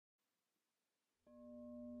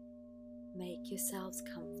Make yourselves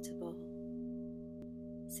comfortable.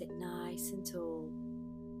 Sit nice and tall.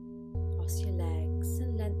 Cross your legs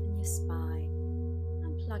and lengthen your spine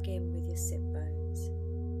and plug in with your sit bones.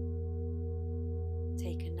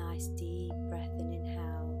 Take a nice deep breath in,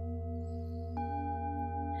 inhale.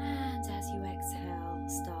 And as you exhale,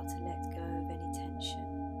 start to let go of any tension.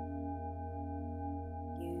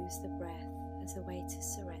 Use the breath as a way to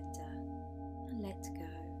surrender and let go.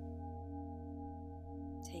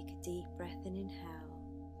 Take a deep breath in, inhale.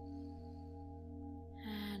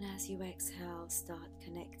 And as you exhale, start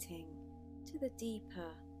connecting to the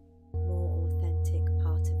deeper, more authentic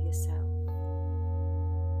part of yourself.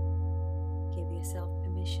 Give yourself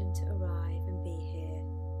permission to arrive and be here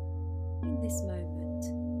in this moment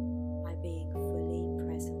by being fully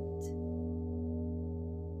present.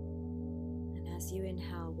 And as you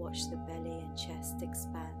inhale, watch the belly and chest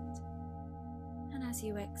expand. And as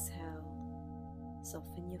you exhale,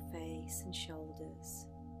 soften your face and shoulders.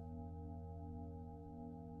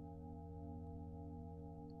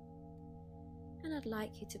 And I'd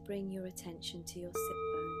like you to bring your attention to your sit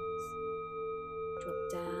bones.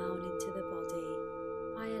 Drop down into the body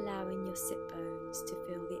by allowing your sit bones to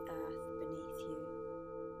feel the earth beneath you.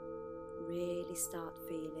 Really start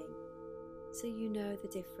feeling, so you know the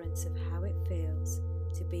difference of how it feels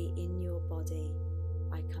to be in your body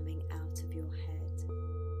by coming out of your head.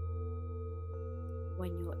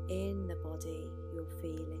 When you're in the body, you're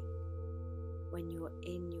feeling. When you're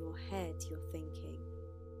in your head, you're thinking.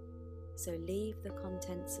 So leave the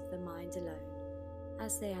contents of the mind alone,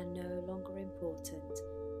 as they are no longer important,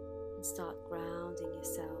 and start grounding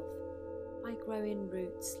yourself by growing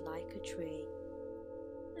roots like a tree,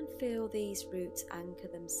 and feel these roots anchor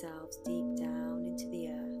themselves deep down into the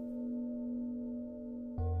earth.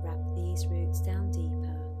 Wrap these roots down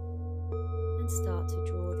deeper and start to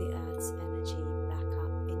draw the earth's energy back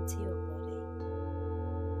up into your body.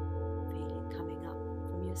 Feel it coming up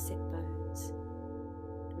from your sit bones,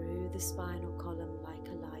 through the spinal column like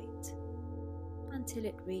a light, until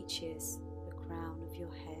it reaches the crown of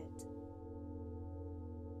your head.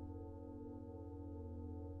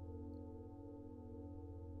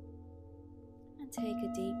 And take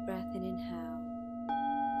a deep breath in, inhale.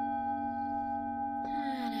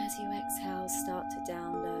 And as you exhale, start to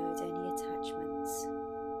download any attachments,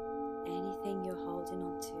 anything you're holding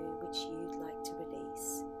on to which you'd like to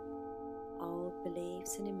release, old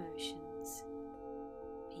beliefs and emotions,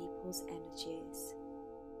 people's energies,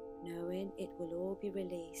 knowing it will all be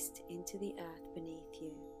released into the earth beneath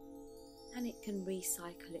you, and it can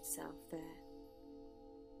recycle itself there.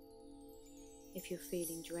 If you're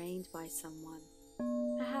feeling drained by someone,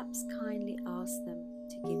 perhaps kindly ask them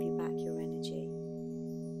to give you back your energy.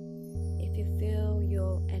 If you feel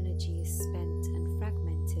your energy is spent and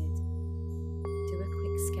fragmented, do a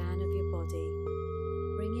quick scan of your body,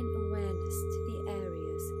 bringing awareness to the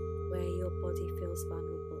areas where your body feels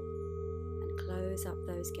vulnerable, and close up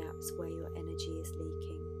those gaps where your energy is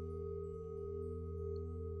leaking.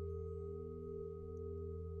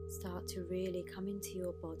 Start to really come into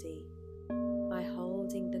your body by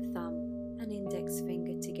holding the thumb and index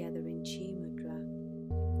finger together in Chi Mudra,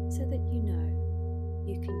 so that you know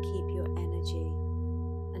you can keep your energy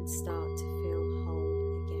and start to feel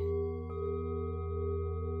whole again.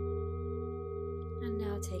 And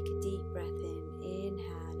now take a deep breath in,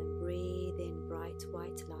 inhale and breathe in bright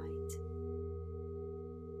white light.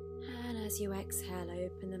 And as you exhale,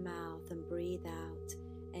 open the mouth and breathe out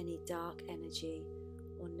any dark energy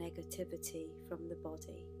or negativity from the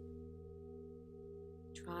body.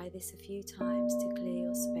 Try this a few times to clear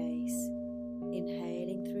your space,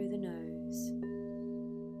 inhaling through the nose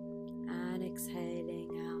and exhaling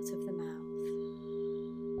out of the mouth.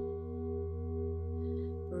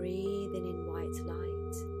 Breathing in white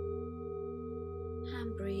light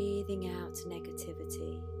and breathing out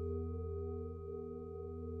negativity.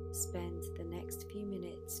 Spend the next few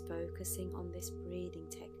minutes focusing on this breathing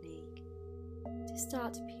technique to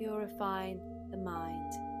start purifying the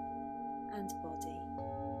mind and body.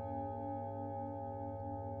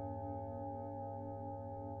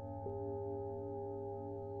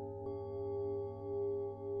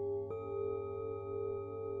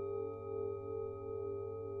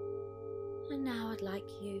 And now I'd like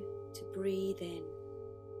you to breathe in,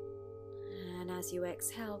 and as you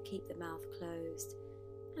exhale, keep the mouth closed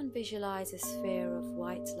and visualize a sphere of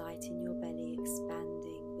white light in your belly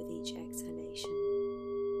expanding with each exhalation.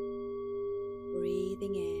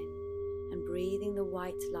 Breathing in and breathing the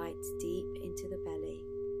white light deep into the belly.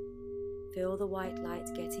 Feel the white light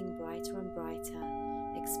getting brighter and brighter,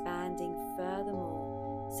 expanding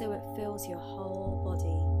furthermore so it fills your whole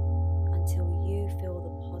body until you feel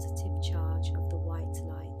the positive charge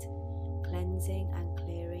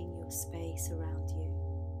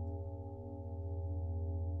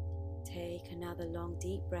Take another long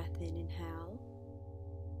deep breath in, inhale.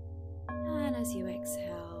 And as you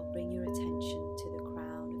exhale, bring your attention to the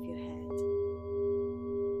crown of your head.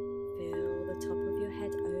 Feel the top of your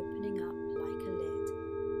head opening up like a lid,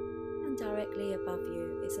 and directly above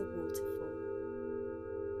you is a waterfall.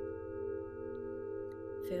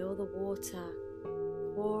 Feel the water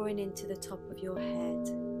pouring into the top of your head,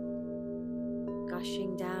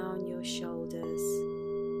 gushing down your shoulders.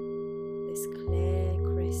 This clear,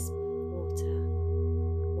 crisp water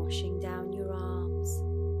washing down your arms.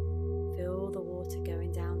 Feel the water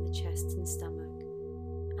going down the chest and stomach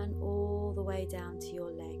and all the way down to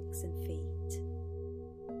your legs and feet.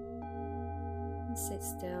 And sit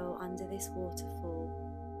still under this waterfall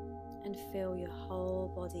and feel your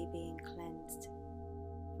whole body being cleansed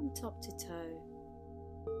from top to toe,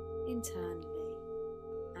 internally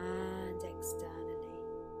and externally.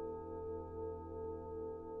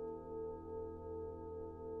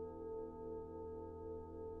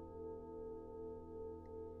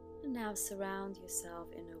 And now surround yourself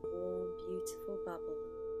in a warm, beautiful bubble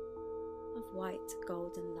of white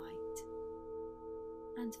golden light,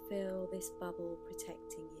 and feel this bubble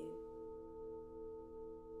protecting you.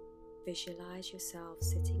 Visualize yourself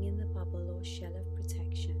sitting in the bubble or shell of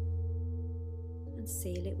protection, and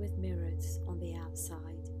seal it with mirrors on the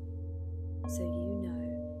outside, so you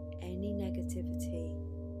know any negativity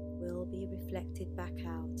will be reflected back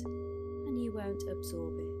out and you won't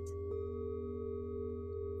absorb it.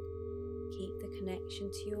 Keep the connection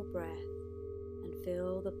to your breath and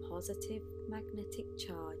feel the positive magnetic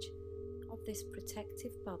charge of this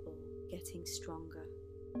protective bubble getting stronger,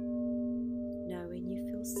 knowing you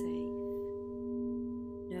feel safe,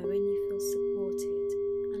 knowing you feel supported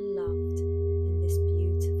and loved in this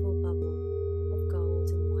beautiful bubble of gold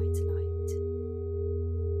and white light.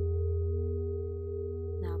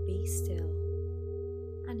 Now be still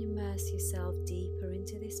and immerse yourself deeper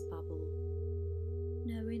into this bubble,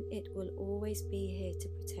 knowing it will always be here to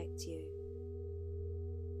protect you,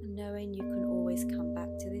 and knowing you can always come back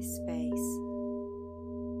to this space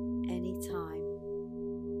anytime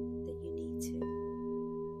that you need to.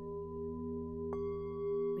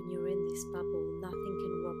 When you're in this bubble, nothing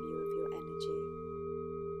can rob you of your energy,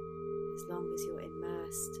 as long as you're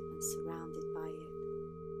immersed and surrounded by it.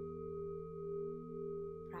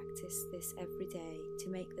 Practice this every day to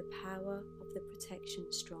make the power of the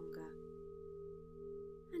protection stronger.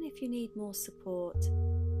 And if you need more support,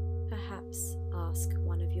 perhaps ask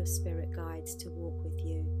one of your spirit guides to walk with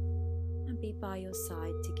you and be by your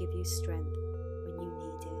side to give you strength when you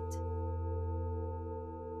need it.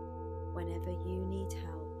 Whenever you need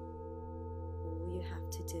help, all you have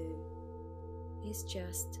to do is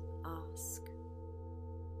just ask.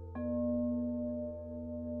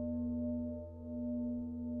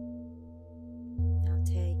 Now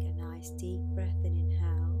take a nice deep breath in,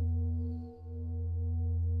 inhale.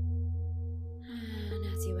 And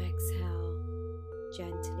as you exhale,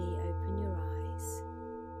 gently open your eyes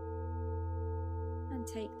and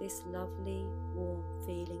take this lovely, warm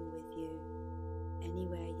feeling with you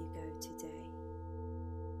anywhere you go today.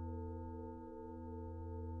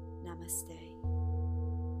 Namaste.